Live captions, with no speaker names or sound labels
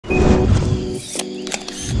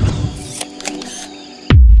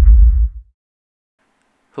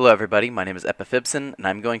Hello everybody, my name is Epifibson and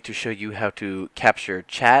I'm going to show you how to capture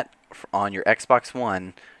chat on your Xbox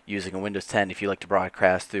One using a Windows 10 if you like to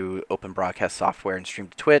broadcast through open broadcast software and stream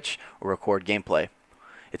to Twitch or record gameplay.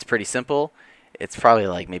 It's pretty simple. It's probably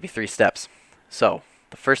like maybe 3 steps. So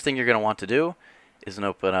the first thing you're going to want to do is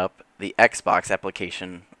open up the Xbox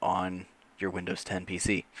application on your Windows 10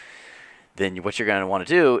 PC. Then what you're going to want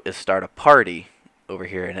to do is start a party over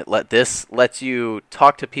here, and this lets you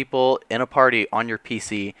talk to people in a party on your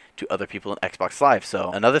PC to other people in Xbox Live.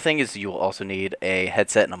 So another thing is you will also need a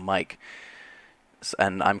headset and a mic.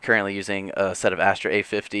 And I'm currently using a set of Astra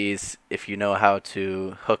A50s. If you know how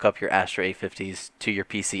to hook up your Astra A50s to your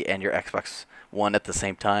PC and your Xbox One at the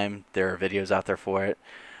same time, there are videos out there for it.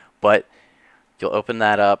 But you'll open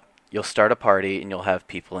that up, you'll start a party, and you'll have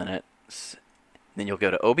people in it. Then you'll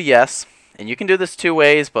go to OBS, and you can do this 2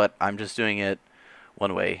 ways, but I'm just doing it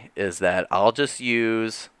one way, is that I'll just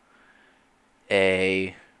use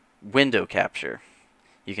a window capture.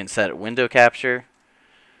 You can set window capture.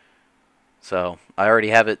 So I already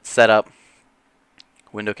have it set up.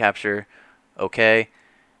 Window capture, OK.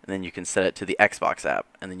 And then you can set it to the Xbox app,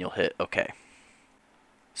 and then you'll hit OK.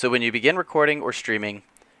 So when you begin recording or streaming,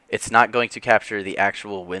 it's not going to capture the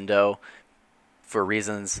actual window for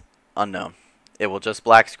reasons unknown. It will just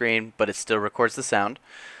black screen, but it still records the sound.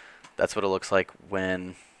 That's what it looks like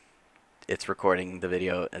when it's recording the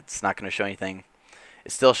video. It's not going to show anything.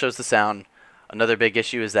 It still shows the sound. Another big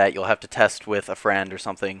issue is that you'll have to test with a friend or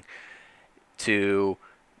something to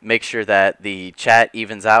make sure that the chat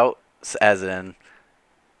evens out, as in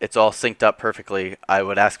it's all synced up perfectly. I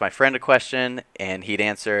would ask my friend a question and he'd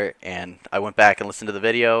answer, and I went back and listened to the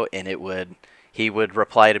video, and he would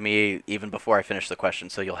reply to me even before I finished the question.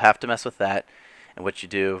 So you'll have to mess with that. And what you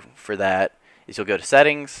do for that is you'll go to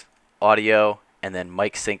settings, audio, and then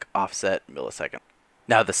mic sync offset millisecond.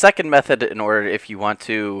 Now the second method, in order if you want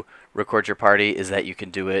to record your party, is that you can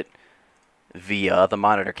do it via the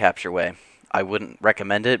monitor capture way. I wouldn't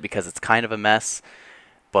recommend it because it's kind of a mess,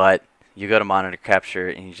 but you go to monitor capture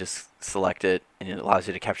and you just select it, and it allows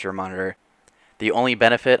you to capture a monitor. The only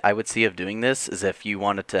benefit I would see of doing this is if you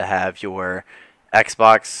wanted to have your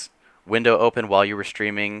Xbox window open while you were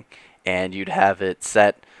streaming, and you'd have it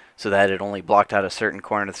set so that it only blocked out a certain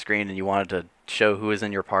corner of the screen, and you wanted to show who is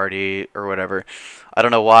in your party or whatever. I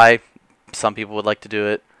don't know why some people would like to do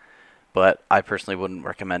it, but I personally wouldn't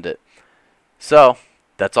recommend it. So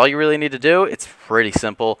that's all you really need to do. It's pretty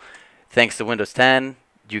simple. Thanks to Windows 10,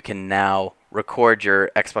 you can now record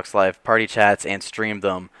your Xbox Live party chats and stream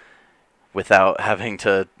them without having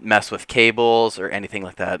to mess with cables or anything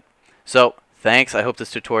like that. So thanks. I hope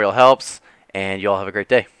this tutorial helps, and you all have a great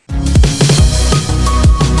day.